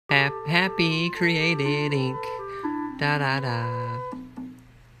Happy Created Ink. Da da da.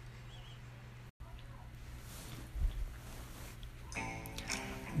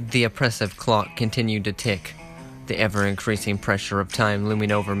 The oppressive clock continued to tick, the ever-increasing pressure of time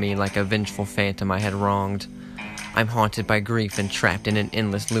looming over me like a vengeful phantom I had wronged. I'm haunted by grief and trapped in an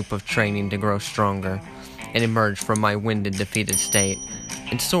endless loop of training to grow stronger and emerge from my winded, defeated state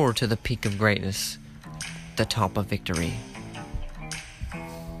and soar to the peak of greatness, the top of victory.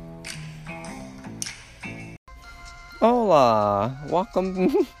 Hola!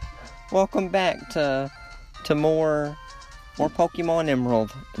 Welcome back to more Pokemon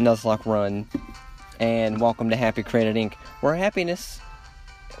Emerald Nuzlocke run, and welcome to Happy Created Ink, where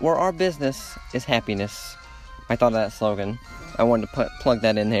our business is happiness. I thought of that slogan. I wanted to plug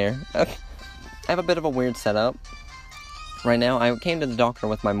that in there. I have a bit of a weird setup right now. I came to the doctor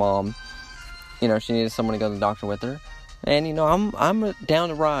with my mom. She needed someone to go to the doctor with her, and I'm down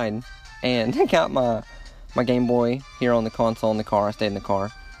to ride, and I got my Game Boy here on the console in the car. I stayed in the car,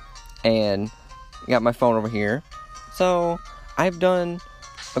 and got my phone over here. So I've done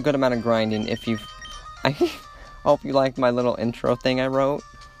a good amount of grinding. I hope you liked my little intro thing I wrote.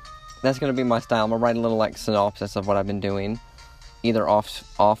 That's gonna be my style. I'm gonna write a little synopsis of what I've been doing, either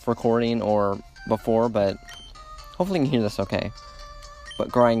off recording or before, but hopefully you can hear this okay. But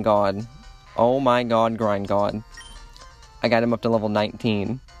Grind God, oh my God, Grind God! I got him up to level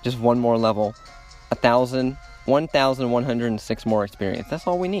 19. Just one more level, 1,106 more experience. That's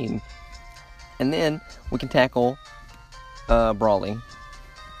all we need, and then we can tackle Brawly.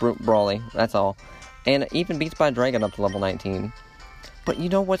 That's all. And it even beats by a dragon up to level 19. But you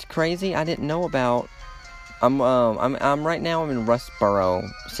know what's crazy? I didn't know about. I'm right now. I'm in Rustboro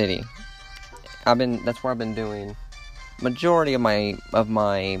City. That's where I've been doing majority of my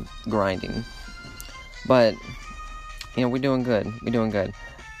grinding. But we're doing good.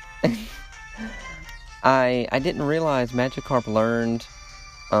 I didn't realize Magikarp learned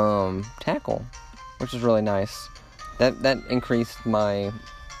Tackle, which is really nice. That increased my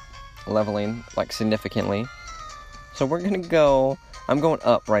leveling significantly. So we're gonna go. I'm going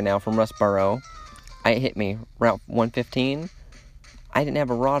up right now from Rustboro. It hit me Route 115. I didn't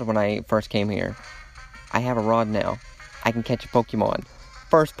have a rod when I first came here. I have a rod now. I can catch a Pokemon.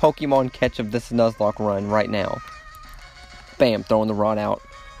 First Pokemon catch of this Nuzlocke run right now. Bam, throwing the rod out.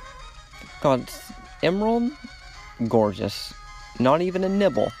 God, Emerald, gorgeous. Not even a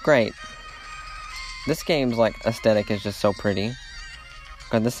nibble. Great. This game's aesthetic is just so pretty.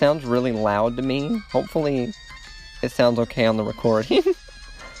 God, this sounds really loud to me. Hopefully it sounds okay on the recording.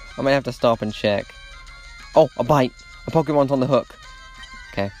 I might have to stop and check. Oh, a bite! A Pokemon's on the hook.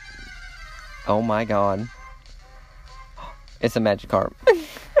 Okay. Oh my God. It's a Magikarp.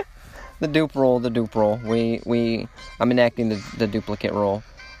 The dupe roll. I'm enacting the duplicate roll.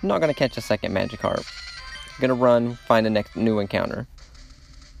 I'm not gonna catch a second Magikarp. I'm gonna run, find a next new encounter.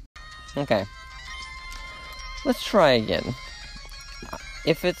 Okay. Let's try again.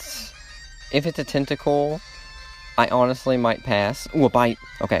 If it's a Tentacool, I honestly might pass. Ooh, a bite.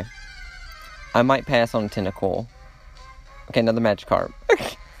 Okay. I might pass on a Tentacool. Okay, another Magikarp.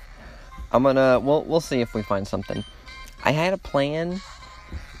 We'll see if we find something. I had a plan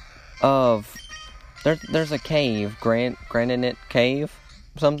of there's a cave, Granite Cave,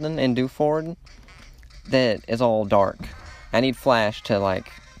 something in Dewford that is all dark. I need Flash to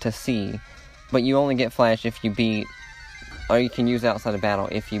see. But you only get Flash if you beat, or you can use outside of battle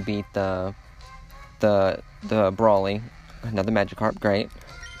if you beat the Brawly. Another Magikarp, great.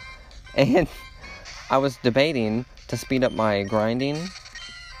 And I was debating to speed up my grinding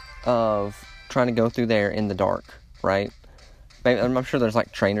of trying to go through there in the dark, right? I'm sure there's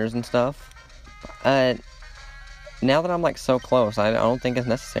trainers and stuff. Now that I'm so close, I don't think it's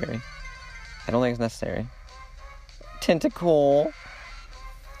necessary. Tentacool.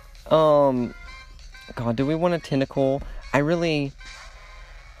 God, do we want a Tentacool? I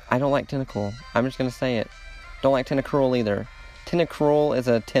don't like Tentacool. I'm just gonna say it. Don't like Tentacruel either. Tentacruel is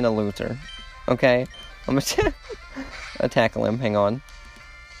a loser. Okay? I'm gonna tackle him. Hang on.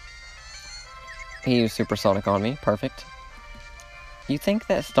 He used Supersonic on me. Perfect. You think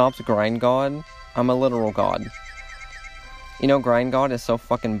that stops Grind God? I'm a literal god. Grind God is so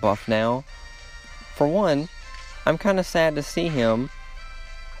fucking buff now. For one, I'm kind of sad to see him.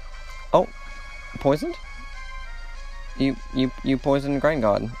 Oh, poisoned? You poisoned Grind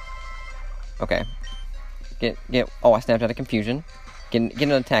God. Okay. Oh, I snapped out of confusion. Get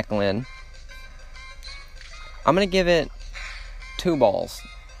another tackle in. I'm gonna give it 2 balls.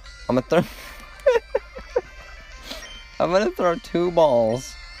 I'm gonna throw 2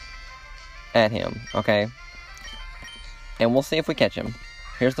 balls at him, okay? And we'll see if we catch him.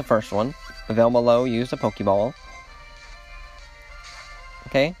 here's the first one. Velma Lowe used a Pokeball.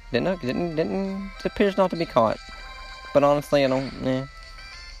 Okay, didn't, it appears not to be caught. But honestly,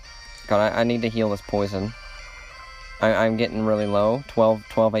 God, I need to heal this poison. I'm getting really low, 12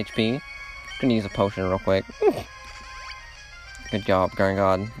 HP. Gonna use a potion real quick. Good job,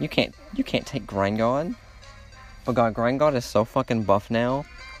 Grindgod. You can't take Grindgod. Oh god, Grindgod is so fucking buff now.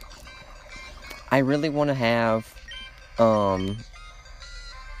 I really want to have,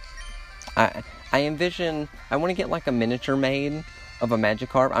 I envision, I want to get like a miniature made of a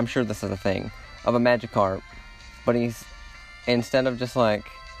Magikarp. I'm sure this is a thing. Of a Magikarp. But he's, instead of just like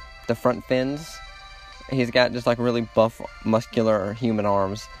the front fins, he's got just like really buff, muscular human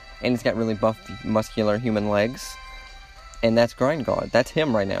arms. And he's got really buff, muscular human legs. And that's Grindgod. That's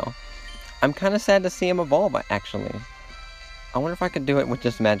him right now. I'm kind of sad to see him evolve, actually. I wonder if I could do it with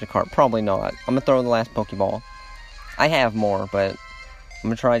just Magikarp. Probably not. I'm going to throw the last Pokeball. I have more, but I'm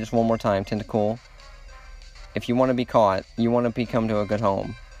going to try just one more time. Tentacool. If you want to be caught, you want to come to a good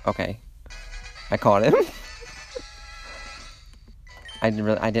home. Okay. I caught him. I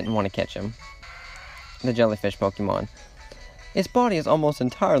didn't want to catch him. The jellyfish Pokemon. Its body is almost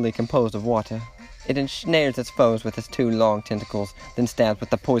entirely composed of water. It ensnares its foes with its 2 long tentacles, then stabs with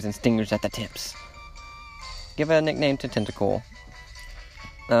the poison stingers at the tips. Give a nickname to Tentacool.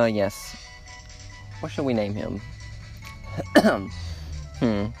 Yes. What should we name him?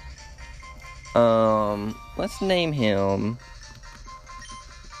 Let's name him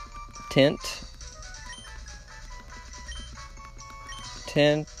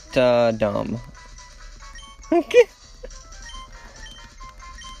Tentadum.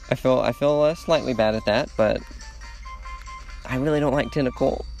 I feel slightly bad at that, but I really don't like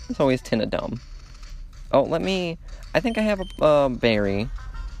Tentacool. It's always Tentadum. Oh, I think I have a berry.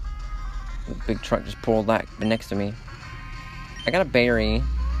 Big truck just pulled back next to me. I got a berry.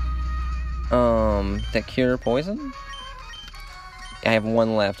 That cure poison? I have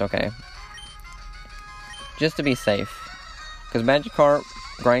 1 left, okay. Just to be safe. Because Magikarp,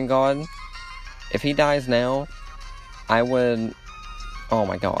 Grindgod, if he dies now, I would... Oh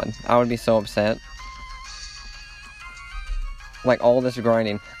my god. I would be so upset. Like, all this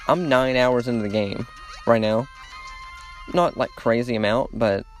grinding. I'm 9 hours into the game right now. Not, like, crazy amount,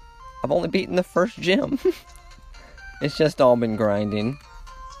 but I've only beaten the first gym. It's just all been grinding.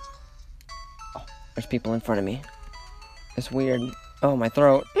 Oh, there's people in front of me. It's weird. Oh, my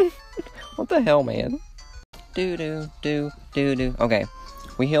throat. What the hell, man? Do-do-do-do-do. Okay.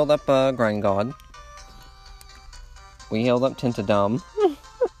 We healed up, Grindgod. We healed up Tentadum.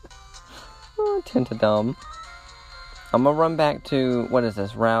 Oh, Tentadum. I'm gonna run back to, what is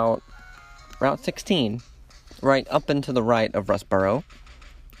this, Route 16. Right up and to the right of Rustboro.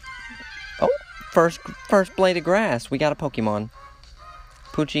 Oh, first blade of grass. We got a Pokemon.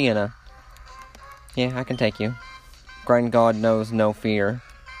 Poochyena. Yeah, I can take you. Grindgod knows no fear.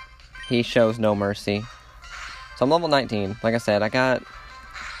 He shows no mercy. So I'm level 19. Like I said, I got...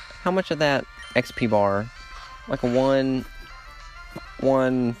 How much of that XP bar? Like a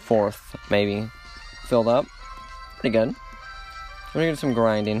 1/4, maybe. Filled up. Pretty good. We're gonna do some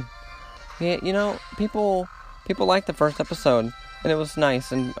grinding. Yeah, you know, people liked the first episode, and it was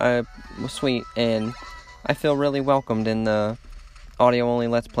nice, and was sweet, and I feel really welcomed in the audio-only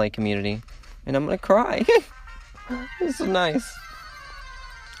Let's Play community. And I'm gonna cry. This is nice.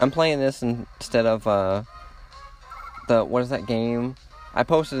 I'm playing this instead of, what is that game? I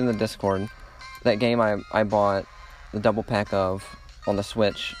posted in the Discord. That game I bought the double pack of on the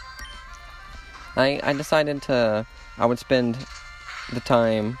Switch. I decided I would spend the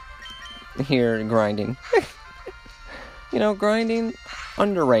time here grinding. You know, grinding,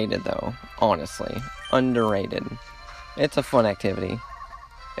 underrated though, honestly. Underrated. It's a fun activity.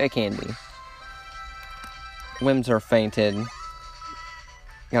 It can be. Whims are fainted.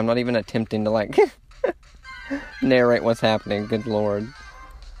 I'm not even attempting to, like, narrate what's happening, good lord.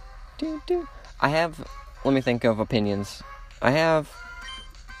 Let me think of opinions. I have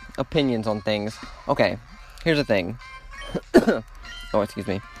opinions on things. Okay, here's the thing. Oh, excuse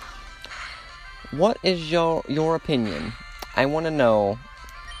me. What is your opinion? I want to know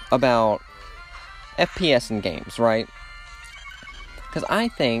about FPS in games, right? Because I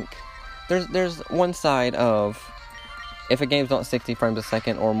think there's one side of, if a game's not 60 frames a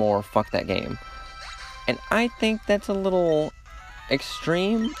second or more, fuck that game. And I think that's a little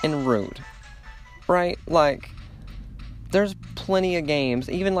extreme and rude, right? Like, there's plenty of games,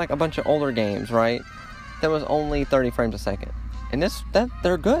 even like a bunch of older games, right, that was only 30 frames a second, and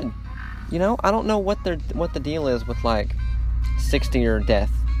they're good. You know, I don't know what the deal is with like 60 or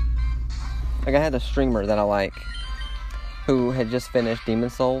death. Like, I had a streamer that I like, who had just finished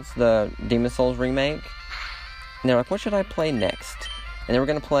Demon's Souls, the Demon's Souls remake. And they were like, what should I play next? And they were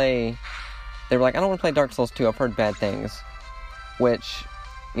like, I don't want to play Dark Souls 2, I've heard bad things. Which,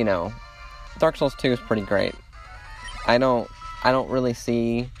 you know, Dark Souls 2 is pretty great. I don't really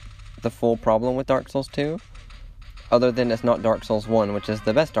see the full problem with Dark Souls 2, other than it's not Dark Souls 1, which is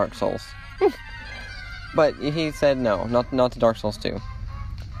the best Dark Souls. But he said no, not to Dark Souls 2.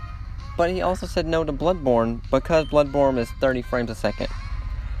 But he also said no to Bloodborne, because Bloodborne is 30 frames a second.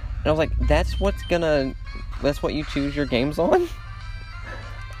 And I was like, that's what you choose your games on?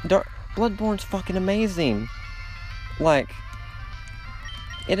 Bloodborne's fucking amazing. Like,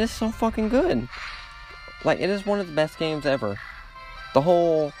 it is so fucking good. Like, it is one of the best games ever. The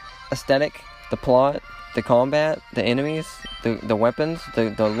whole aesthetic, the plot, the combat, the enemies, the weapons, the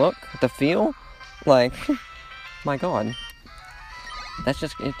look, the feel. Like, my god.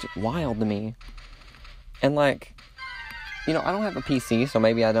 It's wild to me. And like, you know, I don't have a PC, so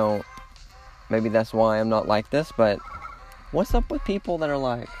maybe that's why I'm not like this, but what's up with people that are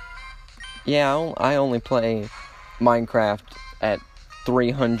like, yeah, I only play Minecraft at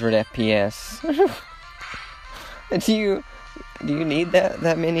 300 FPS. Do you need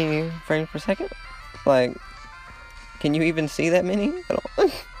that many frames per second? Like, can you even see that many?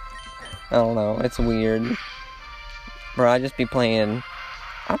 I don't know, it's weird. Bro,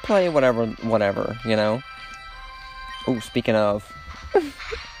 I play whatever, you know? Ooh, speaking of,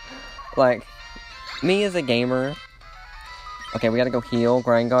 like, me as a gamer, okay, we gotta go heal.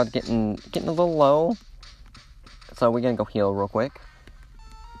 Grind God getting a little low, so we're gonna go heal real quick.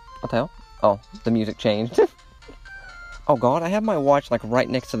 What the hell? Oh, the music changed. Oh god, I have my watch, like, right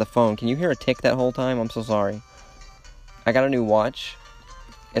next to the phone. Can you hear a tick that whole time? I'm so sorry. I got a new watch.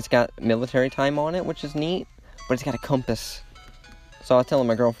 It's got military time on it, which is neat, but it's got a compass. So I was telling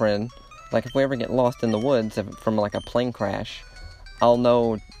my girlfriend, like, if we ever get lost in the woods from, like, a plane crash, I'll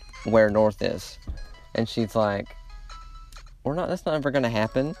know where north is. And she's like, that's not ever gonna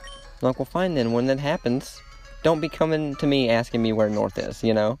happen. I'm like, well, fine then, when that happens, don't be coming to me asking me where north is,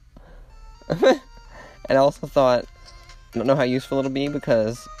 you know? And I also thought, I don't know how useful it'll be,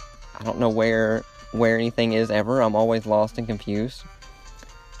 because I don't know where anything is ever. I'm always lost and confused.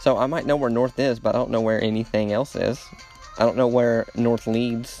 So I might know where north is, but I don't know where anything else is. I don't know where north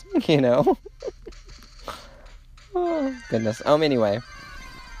leads, you know? Oh, goodness. Anyway.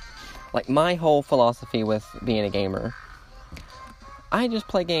 Like, my whole philosophy with being a gamer, I just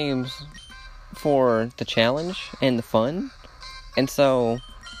play games for the challenge and the fun. And so,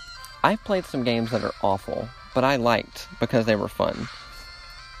 I've played some games that are awful, but I liked because they were fun.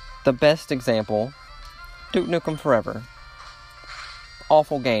 The best example, Duke Nukem Forever.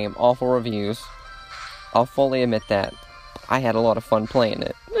 Awful game, awful reviews. I'll fully admit that. I had a lot of fun playing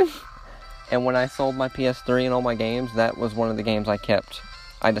it. And when I sold my PS3 and all my games, that was one of the games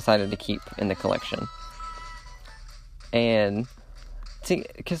I decided to keep in the collection. And, see,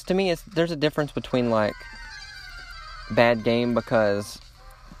 because to me, there's a difference between, like, bad game because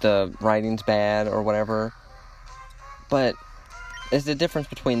the writing's bad or whatever. But there's a difference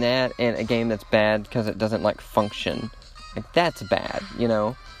between that and a game that's bad because it doesn't, like, function. Like, that's bad, you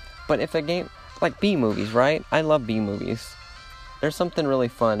know? But if a game, like B-movies, right? I love B-movies. There's something really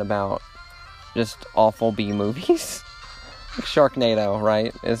fun about just awful B-movies. Like Sharknado,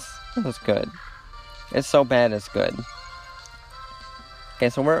 right? It's good. It's so bad it's good. Okay,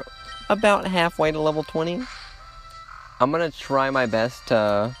 so we're about halfway to level 20. I'm gonna try my best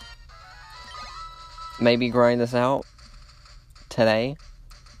to maybe grind this out today.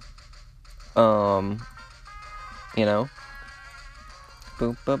 You know?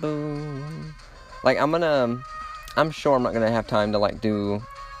 Boop, ba, boo. Like, I'm sure I'm not gonna have time to, like,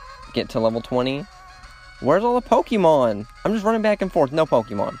 get to level 20. Where's all the Pokemon? I'm just running back and forth, no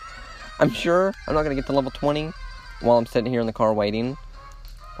Pokemon. I'm sure I'm not gonna get to level 20 while I'm sitting here in the car waiting.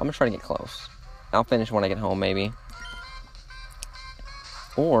 I'm gonna try to get close. I'll finish when I get home, maybe.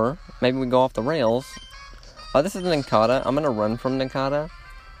 Or, maybe we go off the rails. Oh, this is Nincada. I'm gonna run from Nincada.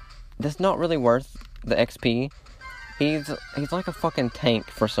 That's not really worth the XP. He's like a fucking tank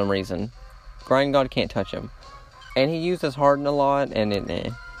for some reason. Grind God can't touch him. And he uses Harden a lot, and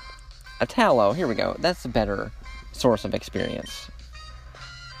a Tallow, here we go. That's a better source of experience.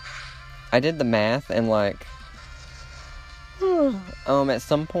 I did the math, and like, at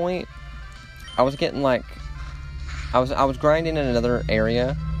some point, I was getting like, I was grinding in another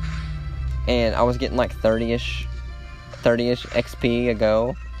area, and I was getting like 30-ish XP a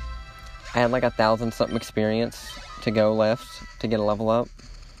go. I had like 1,000-something experience to go left to get a level up.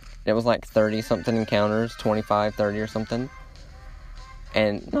 It was like 30-something encounters, 25, 30 or something.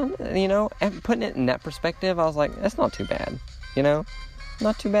 And, and putting it in that perspective, I was like, that's not too bad.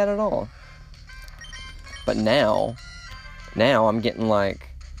 Not too bad at all. But now I'm getting like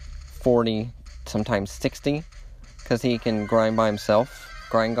 40, sometimes 60, because he can grind by himself,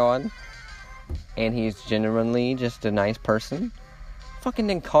 Grind God. And he's genuinely just a nice person. Fucking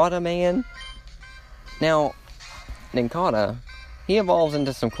Nincada, man. Now, Nincada, he evolves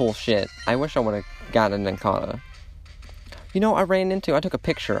into some cool shit. I wish I would have gotten a Nincada. I took a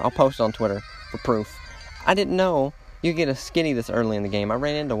picture. I'll post it on Twitter for proof. I didn't know you get a Skitty this early in the game. I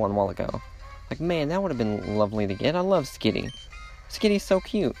ran into one a while ago. Like, man, that would have been lovely to get. I love Skitty. Skitty's so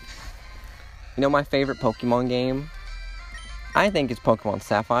cute. My favorite Pokemon game? I think it's Pokemon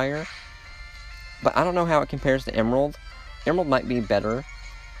Sapphire. But I don't know how it compares to Emerald. Emerald might be better.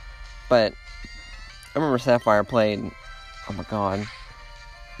 But I remember Sapphire played, oh my god,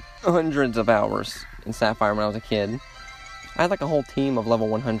 hundreds of hours in Sapphire when I was a kid. I had like a whole team of level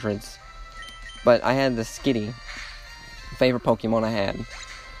 100s. But I had the Skitty, favorite Pokemon I had.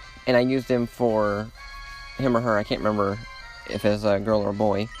 And I used him for him or her. I can't remember if it's a girl or a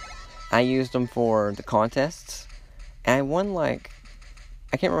boy. I used him for the contests. And I won I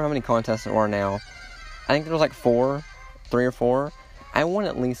can't remember how many contests there are now. I think there was 3 or 4. I won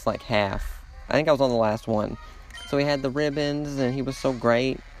at least half. I think I was on the last one. So he had the ribbons and he was so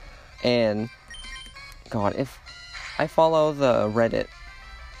great. And God, if I follow the Reddit,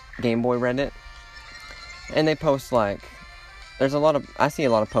 Game Boy Reddit, and they post I see a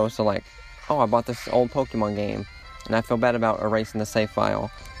lot of posts of oh, I bought this old Pokemon game and I feel bad about erasing the save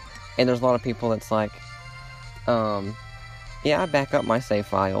file. And there's a lot of people that's yeah, I back up my save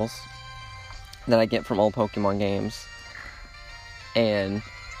files that I get from old Pokemon games. And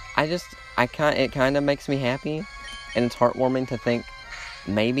it kind of makes me happy, and it's heartwarming to think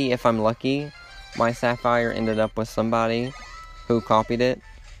maybe if I'm lucky, my Sapphire ended up with somebody who copied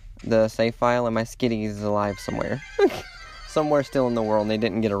the save file, and my Skitty is alive somewhere. Somewhere still in the world, and they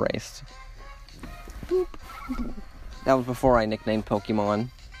didn't get erased. That was before I nicknamed Pokemon.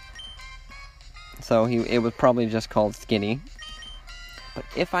 So it was probably just called Skitty. But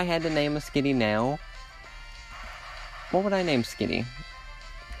if I had to name a Skitty now, what would I name Skitty?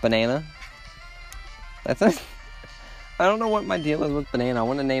 Banana? That's it. I don't know what my deal is with Banana. I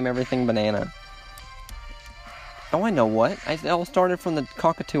want to name everything Banana. Oh, I know what. It all started from the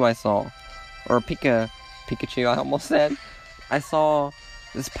cockatoo I saw. Or Pikachu, I almost said. I saw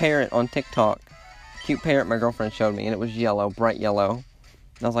this parrot on TikTok. Cute parrot my girlfriend showed me, and it was yellow, bright yellow.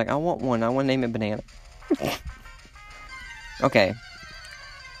 And I was like, I want one. I want to name it Banana. Okay.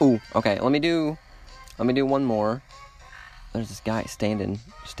 Okay. Let me do one more. There's this guy standing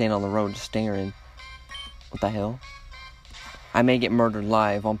on the road just staring. What the hell? I may get murdered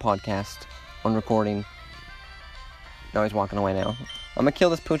live on podcast, on recording. No, he's walking away now. I'm gonna kill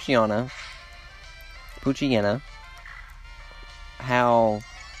this Poochyena.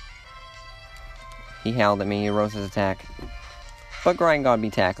 He howled at me, he rose his attack. But Grind God be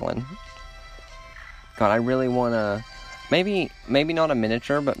tackling. God, I really wanna... Maybe not a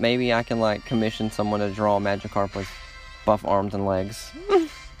miniature, but maybe I can, commission someone to draw Magikarp with buff arms and legs.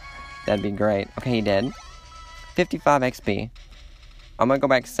 That'd be great. Okay, he dead. 55 XP. I'm gonna go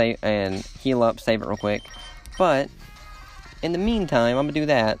back and heal up, save it real quick. But, in the meantime, I'm gonna do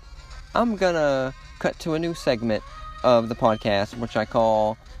that. I'm gonna cut to a new segment of the podcast, which I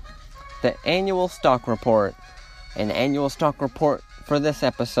call the Annual Stock Report. And the Annual Stock Report for this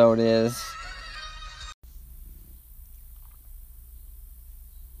episode is...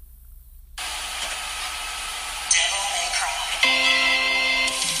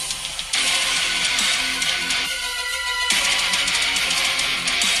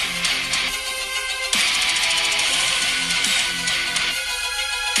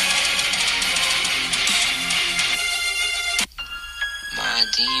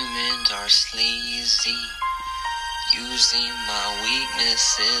 Demons are sleazy, using my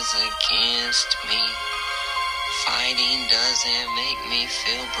weaknesses against me. Fighting doesn't make me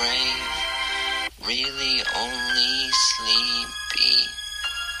feel brave, really only sleepy.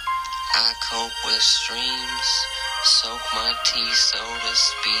 I cope with streams, soak my tea so to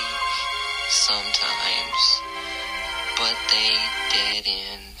speak, sometimes, but they dead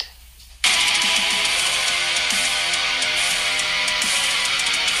end.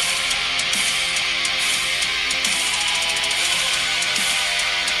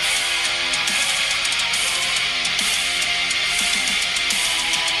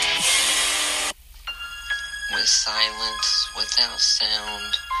 With silence, without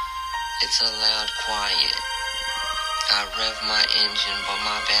sound, it's a loud quiet. I rev my engine, but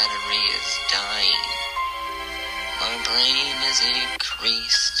my battery is dying. My My brain is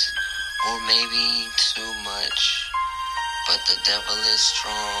increased, or maybe too much. But the devil is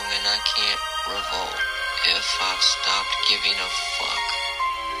strong and I can't revolt if I've stopped giving a fuck.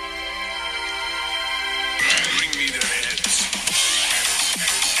 Bring me the heads.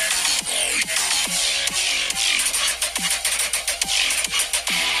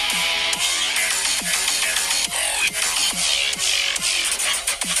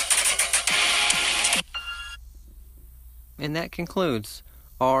 And that concludes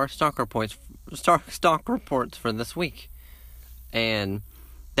our stock reports for this week. And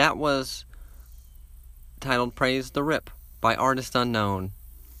that was titled Praise the Rip by Artist Unknown.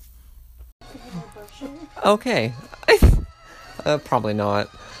 Okay. Probably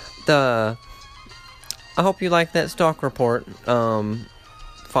not. I hope you like that stock report,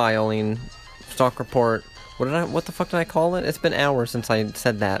 filing, stock report. What the fuck did I call it? It's been hours since I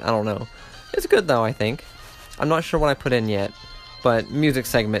said that. I don't know. It's good though, I think. I'm not sure what I put in yet, but music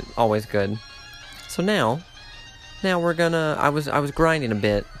segment, always good. So now we're gonna, I was grinding a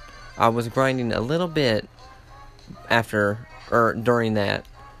bit. I was grinding a little bit during that.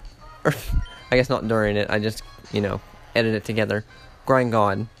 I guess not during it, I just, edit it together. Grind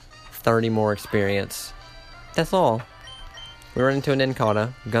God, 30 more experience. That's all. We run into an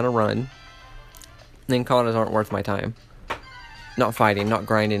Nincada, gonna run. Nincadas aren't worth my time. Not fighting, not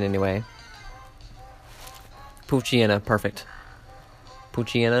grinding anyway. Poochyena, perfect.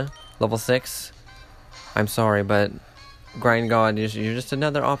 Poochyena, level 6. I'm sorry, but Grind God, you're just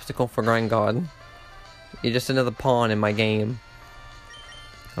another obstacle for Grind God. You're just another pawn in my game.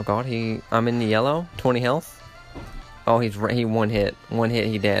 Oh god, I'm in the yellow, 20 health. Oh, he one hit. One hit,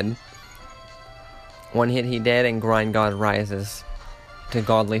 he dead. One hit, he dead, and Grind God rises to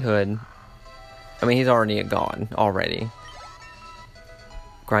godlyhood. I mean, he's already a god, already.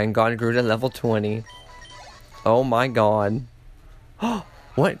 Grind God grew to level 20. Oh my god.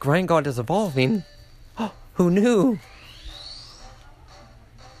 What? Grind God is evolving? Who knew?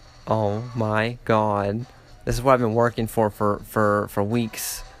 Oh my god. This is what I've been working for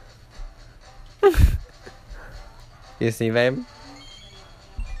weeks. You see, babe?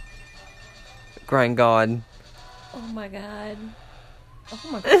 Grind God. Oh my god. Oh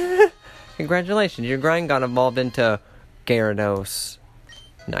my god. Congratulations, your Grind God evolved into Gyarados.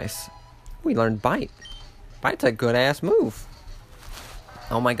 Nice. We learned Bite. Bite's a good ass move.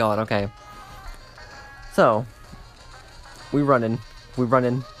 Oh my god, okay. So, we running.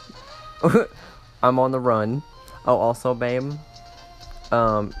 I'm on the run. Oh, also, babe.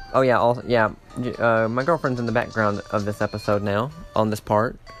 My girlfriend's in the background of this episode now, on this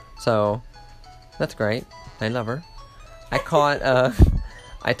part. So, that's great. I love her. I caught a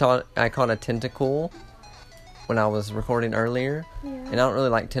Tentacool when I was recording earlier. Yeah. And I don't really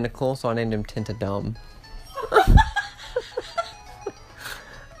like Tentacool, so I named him Tentadum.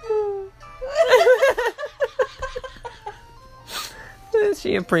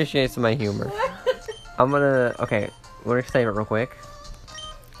 She appreciates my humor. Okay, we're gonna save it real quick.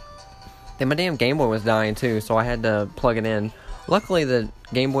 Then my damn Game Boy was dying too, so I had to plug it in. Luckily, the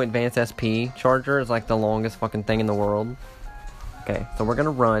Game Boy Advance SP charger is like the longest fucking thing in the world. Okay, so we're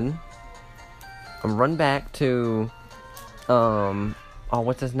gonna run. I'm gonna run back to,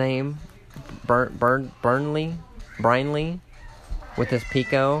 what's his name? Brinley? With his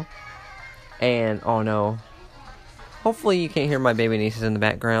Pico. And, oh no. Hopefully you can't hear my baby nieces in the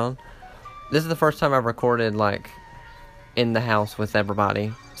background. This is the first time I've recorded, in the house with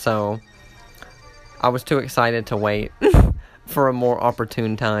everybody. So, I was too excited to wait for a more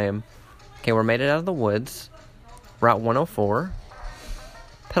opportune time. Okay, we're made it out of the woods. Route 104.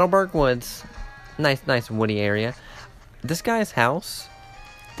 Petalburg Woods. Nice woody area. This guy's house.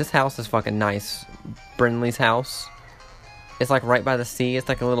 This house is fucking nice. Brinley's house. It's right by the sea. It's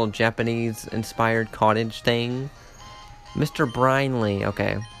like a little Japanese-inspired cottage thing. Mr. Brinley.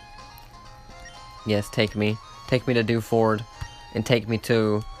 Okay. Yes, take me. Take me to Dewford. And take me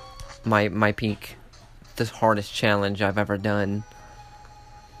to my peak. This hardest challenge I've ever done.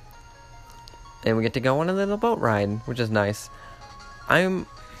 And we get to go on a little boat ride, which is nice. I'm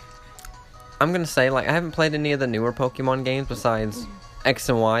gonna say, I haven't played any of the newer Pokemon games besides X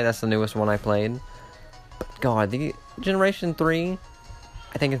and Y. That's the newest one I played. God, the Generation 3,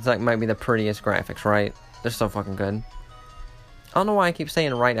 I think it's might be the prettiest graphics, right? They're so fucking good. I don't know why I keep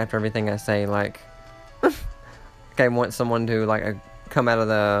saying right after everything I say, I want someone to, come out of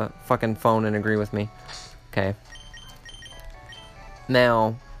the fucking phone and agree with me. Okay.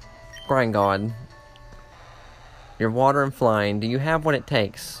 Now, Grind God. You're water and flying. Do you have what it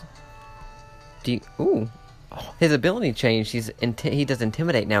takes? Ooh. Oh, his ability changed. He does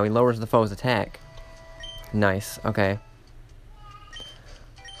Intimidate now. He lowers the foe's attack. Nice. Okay.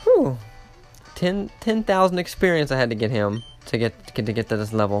 Whew. 10,000 experience I had to get him to get to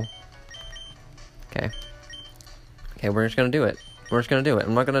this level. Okay. Okay, we're just gonna do it. We're just gonna do it.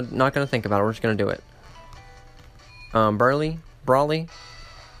 I'm not gonna think about it. We're just gonna do it. Brawly,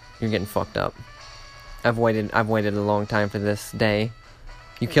 you're getting fucked up. I've waited a long time for this day.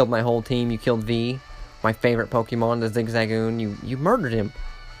 You killed my whole team. You killed V, my favorite Pokemon, the Zigzagoon. You murdered him,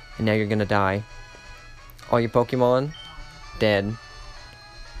 and now you're gonna die. All your Pokemon dead.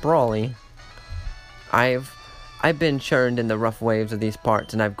 Brawly, I've been churned in the rough waves of these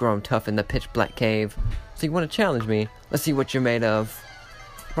parts, and I've grown tough in the pitch black cave. So you want to challenge me? Let's see what you're made of.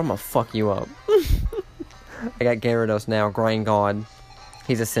 I'm gonna fuck you up. I got Gyarados now, Grind God.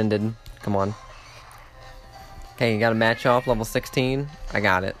 He's ascended. Come on. Okay, you got a match off, level 16. I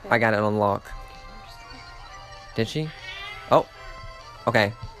got it. I got it on lock. Did she? Oh.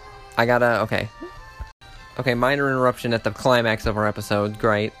 Okay. Okay. Okay, minor interruption at the climax of our episode.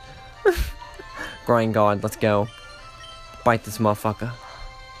 Great. Grind God, let's go. Bite this motherfucker.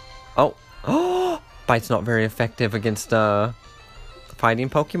 Oh. Oh! Bite's not very effective against, fighting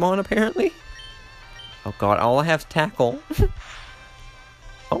Pokemon, apparently. Oh god, all I have is Tackle.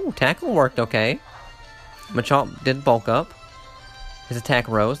 Oh, Tackle worked okay. Machop did bulk up. His attack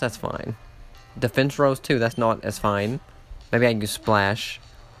rose, that's fine. Defense rose too, that's not as fine. Maybe I can use Splash.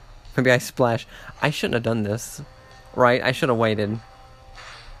 Maybe I Splash. I shouldn't have done this. Right, I should have waited.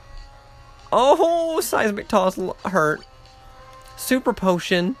 Oh, Seismic Toss hurt. Super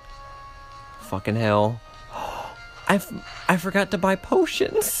Potion. Fucking hell. I forgot to buy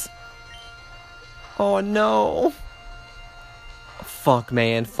potions. Oh no. Fuck,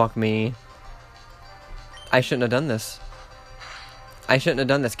 man. Fuck me. I shouldn't have done this. I shouldn't have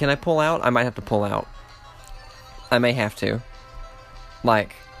done this. Can I pull out? I might have to pull out. I may have to.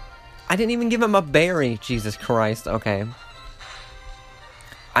 Like, I didn't even give him a berry. Jesus Christ. Okay.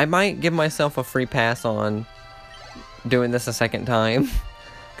 I might give myself a free pass on doing this a second time.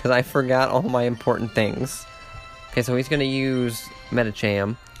 Because I forgot all my important things. Okay, so he's going to use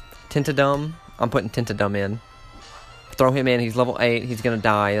Medicham. Tintadum. I'm putting Tintadum in. Throw him in. He's level 8. He's going to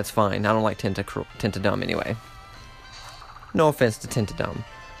die. That's fine. I don't like Tintadum anyway. No offense to Tintadum.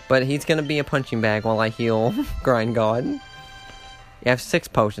 But he's going to be a punching bag while I heal Grind God. You have 6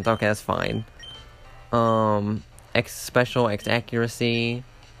 potions. Okay, that's fine. X special, X accuracy.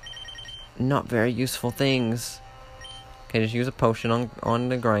 Not very useful things. Okay, just use a potion on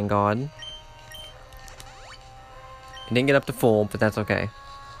the Grind God. He didn't get up to full, but that's okay.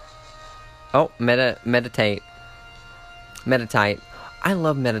 Oh, Meditate. Meditite. I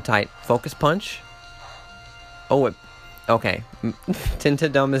love Meditite. Focus Punch. Oh, okay.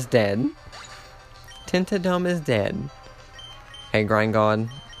 Tintadum is dead. Tintadum is dead. Hey, Grind God.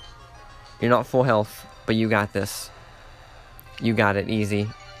 You're not full health, but you got this. You got it. Easy.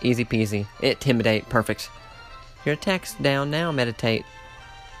 Easy peasy. Intimidate. Perfect. Your attack's down now, Meditate.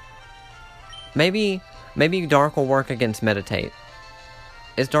 Maybe Dark will work against Meditate.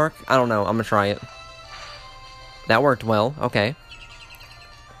 Is Dark? I don't know. I'm gonna try it. That worked well. Okay.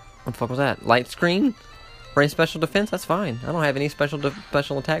 What the fuck was that? Light Screen? Raise special defense? That's fine. I don't have any special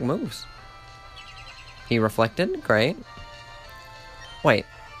attack moves. He reflected? Great. Wait.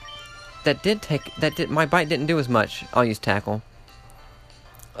 My bite didn't do as much. I'll use Tackle.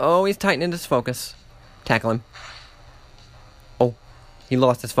 Oh, he's tightening his focus. Tackle him. Oh. He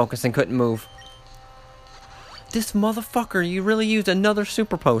lost his focus and couldn't move. This motherfucker, you really used another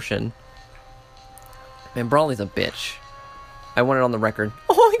super potion. Man, Brawly's a bitch. I want it on the record.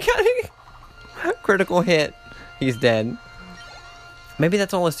 Oh, he got it. Critical hit. He's dead. Maybe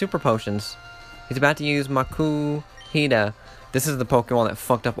that's all his super potions. He's about to use Makuhita. This is the Pokemon that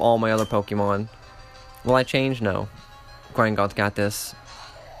fucked up all my other Pokemon. Will I change? No. Grind God's got this.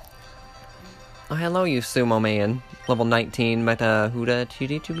 Oh, hello, you sumo man. Level 19, Metahuda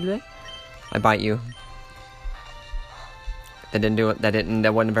Chidi. I bite you. That didn't do it.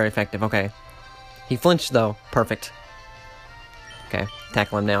 That wasn't very effective. Okay. He flinched, though. Perfect. Okay.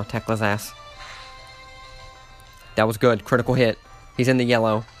 Tackle him now. Tackle his ass. That was good. Critical hit. He's in the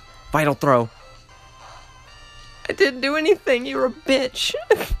yellow. Vital throw. I didn't do anything. You're a bitch.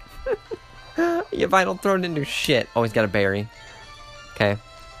 Your vital throw didn't do shit. Oh, he's got a berry. Okay.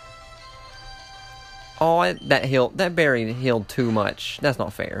 Oh, that berry healed too much. That's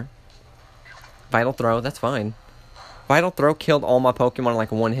not fair. Vital throw. That's fine. Vital Throw killed all my Pokemon in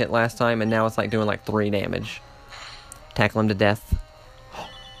like 1 hit last time, and now it's like doing like 3 damage. Tackle him to death.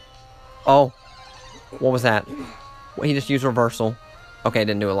 Oh. What was that? Well, he just used Reversal. Okay,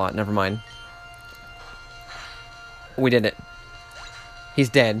 didn't do a lot. Never mind. We did it. He's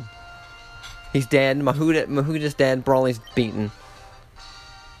dead. He's dead. Mahuda's dead. Brawly's beaten.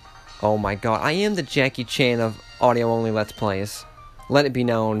 Oh my god. I am the Jackie Chan of audio-only Let's Plays. Let it be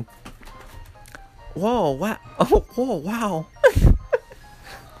known. Whoa, wow. Oh, whoa, wow.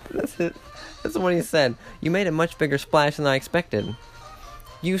 That's it. That's what he said. You made a much bigger splash than I expected.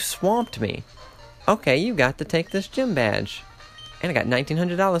 You swamped me. Okay, you got to take this gym badge. And I got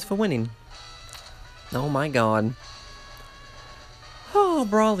 $1,900 for winning. Oh my god. Oh,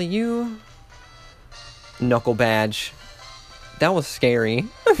 Brawly, you... Knuckle badge. That was scary.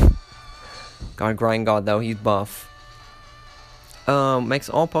 God, Grind God, though, he's buff. Makes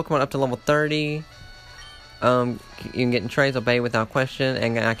all Pokemon up to level 30. You can get in trades, obey without question,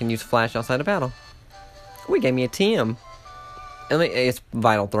 and I can use Flash outside of battle. We gave me a TM. It's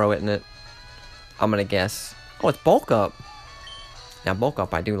Vital Throw, isn't it? I'm gonna guess. Oh, it's Bulk Up. Now, Bulk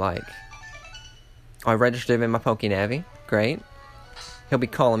Up I do like. Oh, I registered him in my Pokenavi. Great. He'll be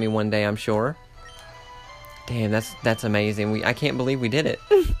calling me one day, I'm sure. Damn, that's amazing. I can't believe we did it.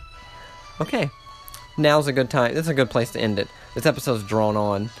 Okay. Now's a good time. This is a good place to end it. This episode's drawn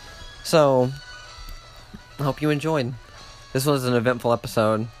on. So, I hope you enjoyed. This was an eventful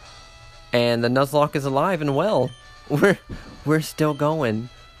episode. And the Nuzlocke is alive and well. We're still going.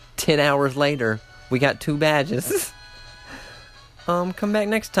 10 hours later, we got 2 badges. Come back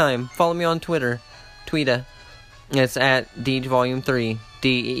next time. Follow me on Twitter. Tweeta. It's at Deej Volume 3.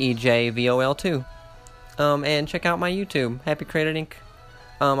 DEEJVOL2. And check out my YouTube, Happy Creator Inc.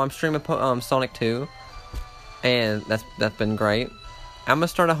 I'm streaming Sonic 2. And that's been great. I'm gonna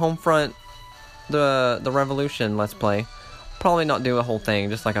start a Homefront the Revolution Let's Play. Probably not do a whole thing,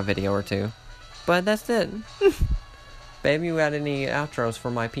 just like a video or 2. But that's it. Baby, you got any outros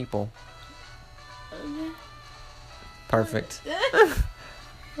for my people? Perfect.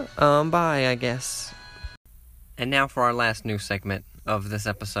 Bye, I guess. And now for our last new segment of this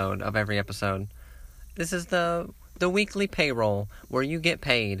episode, of every episode. This is the weekly payroll, where you get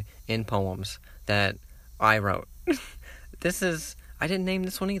paid in poems that I wrote. I didn't name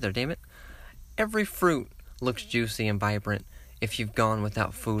this one either, damn it. Every fruit looks juicy and vibrant if you've gone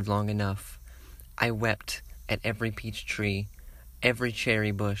without food long enough. I wept at every peach tree, every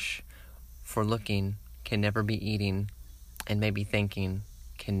cherry bush, for looking can never be eating, and maybe thinking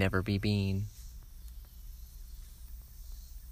can never be being.